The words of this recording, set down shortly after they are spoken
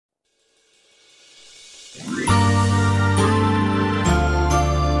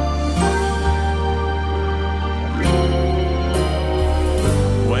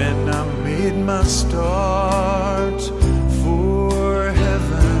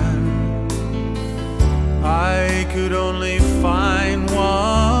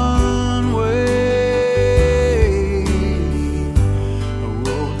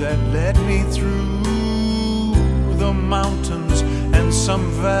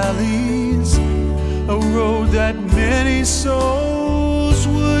valleys, a road that many souls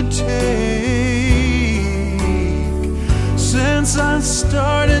would take. Since I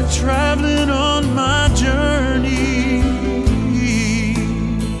started traveling on my journey,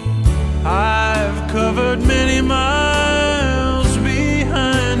 I've covered many miles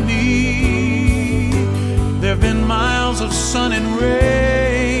behind me. There've been miles of sun and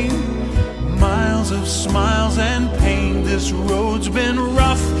rain, miles of smiles and pain. This road's been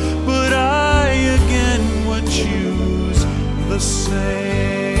rough, but I again would choose the same.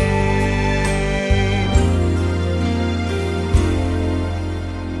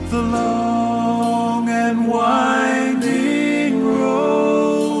 The long and winding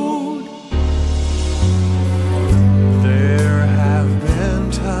road. There have been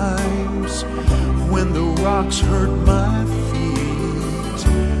times when the rocks hurt my feet,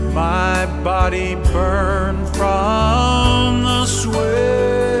 my body burned from the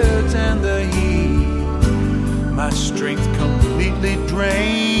sweat and the heat, my strength completely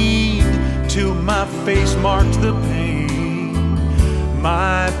drained till my face marked the pain,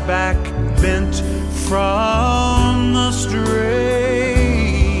 my back bent from the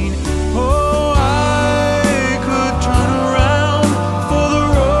strain. Oh, I could turn around, for the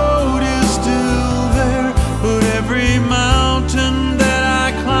road is still there, but every mountain that I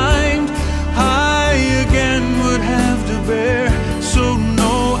climbed, I again would have to bear. So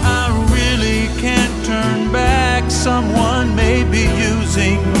no, I really can't turn back. Someone may be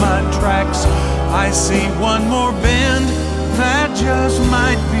using my tracks. I see one more bend, that just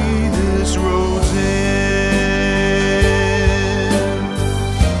might be this road's end.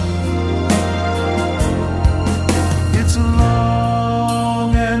 It's a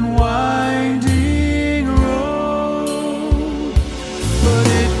long and winding road, but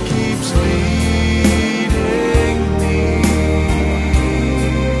it keeps leading me.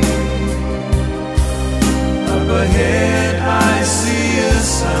 Up ahead I see a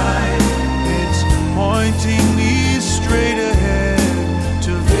sign, it's pointing me straight ahead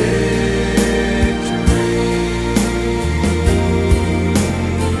to victory.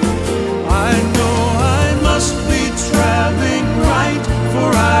 I know I must be traveling right, for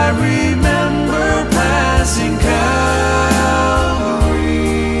I remember passing Calvary.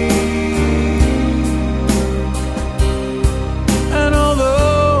 And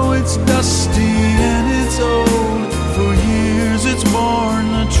although it's dusty and it's old, for years it's borne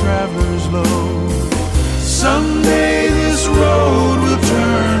the traveler's load. Someday this road will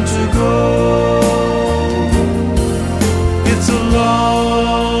turn to gold. It's a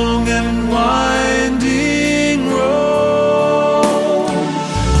long and winding road,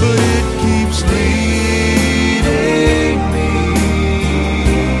 but it keeps leading me.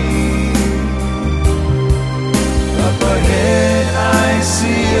 Up ahead I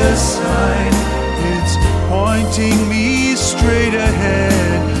see a sign, it's pointing me straight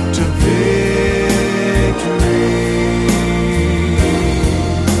ahead to victory.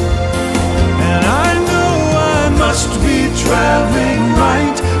 And I know I must be traveling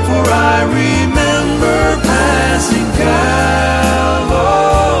right, for I remember passing Calvary.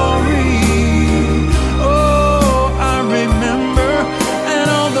 Oh, I remember, and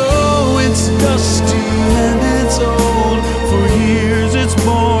although it's dusty and it's old, for years it's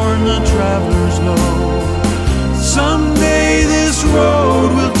borne the traveler's load. Someday this road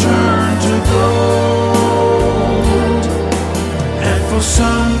will turn to gold, and for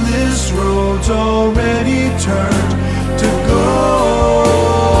some this road's already turned.